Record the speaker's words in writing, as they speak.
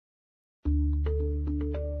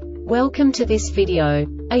Welcome to this video.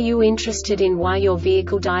 Are you interested in why your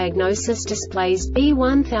vehicle diagnosis displays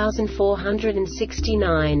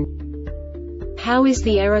B1469? How is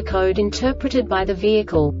the error code interpreted by the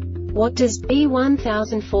vehicle? What does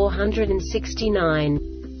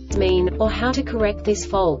B1469 mean, or how to correct this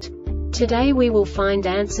fault? Today we will find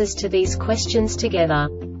answers to these questions together.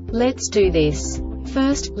 Let's do this.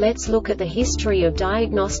 First, let's look at the history of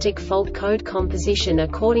diagnostic fault code composition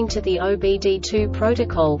according to the OBD2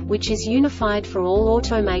 protocol, which is unified for all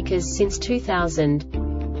automakers since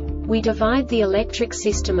 2000. We divide the electric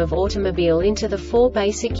system of automobile into the four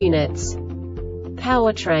basic units: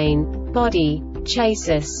 powertrain, body,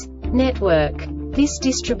 chassis, network. This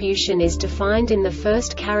distribution is defined in the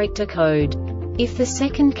first character code. If the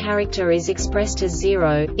second character is expressed as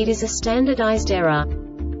 0, it is a standardized error.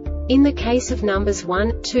 In the case of numbers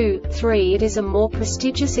 1, 2, 3, it is a more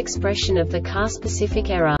prestigious expression of the car-specific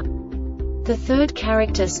error. The third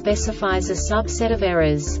character specifies a subset of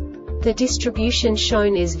errors. The distribution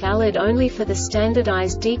shown is valid only for the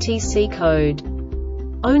standardized DTC code.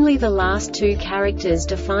 Only the last two characters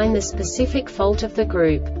define the specific fault of the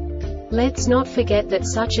group. Let's not forget that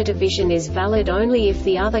such a division is valid only if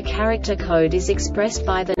the other character code is expressed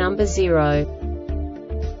by the number 0.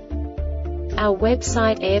 Our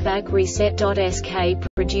website airbagreset.sk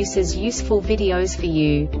produces useful videos for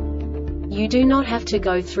you. You do not have to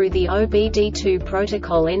go through the OBD2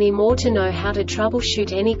 protocol anymore to know how to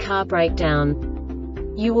troubleshoot any car breakdown.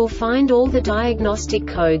 You will find all the diagnostic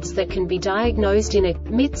codes that can be diagnosed in a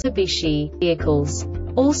Mitsubishi vehicles.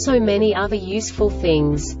 Also many other useful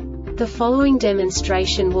things. The following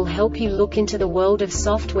demonstration will help you look into the world of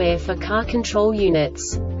software for car control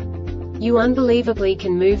units. You unbelievably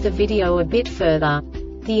can move the video a bit further.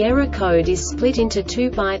 The error code is split into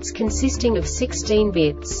 2 bytes consisting of 16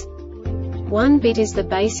 bits. 1 bit is the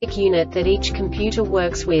basic unit that each computer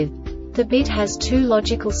works with. The bit has 2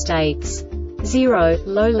 logical states: 0,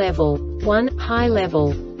 low level, 1, high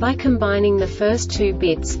level. By combining the first 2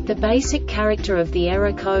 bits, the basic character of the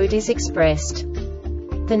error code is expressed.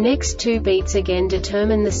 The next 2 beats again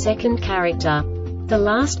determine the second character. The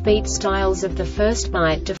last beat styles of the first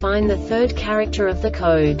byte define the third character of the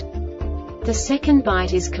code. The second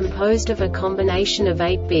byte is composed of a combination of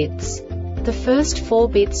 8 bits. The first 4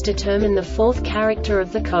 bits determine the fourth character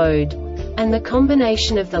of the code. And the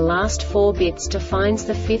combination of the last 4 bits defines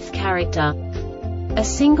the fifth character. A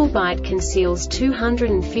single byte conceals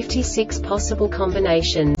 256 possible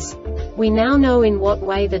combinations. We now know in what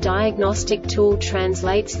way the diagnostic tool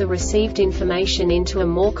translates the received information into a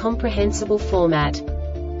more comprehensible format.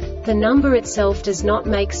 The number itself does not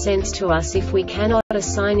make sense to us if we cannot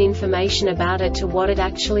assign information about it to what it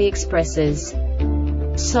actually expresses.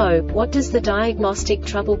 So, what does the diagnostic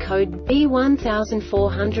trouble code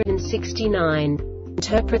B1469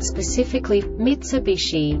 interpret specifically for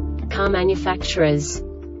Mitsubishi car manufacturers?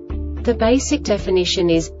 The basic definition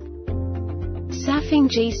is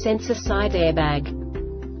s.r.o.the sensor side airbag.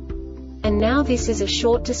 And now this is a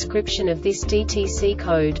short description of this DTC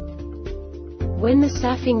code. When the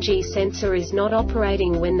s.r.o.the sensor is not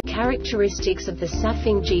operating, when the characteristics of the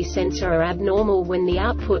s.r.o.the sensor are abnormal, when the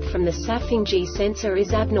output from the s.r.o.the sensor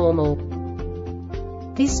is abnormal.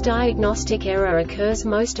 This diagnostic error occurs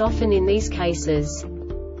most often in these cases: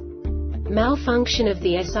 malfunction of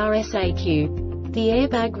the s.r.o.the. The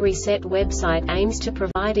Airbag Reset website aims to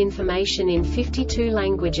provide information in 52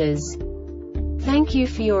 languages. Thank you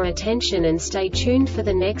for your attention and stay tuned for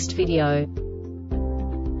the next video.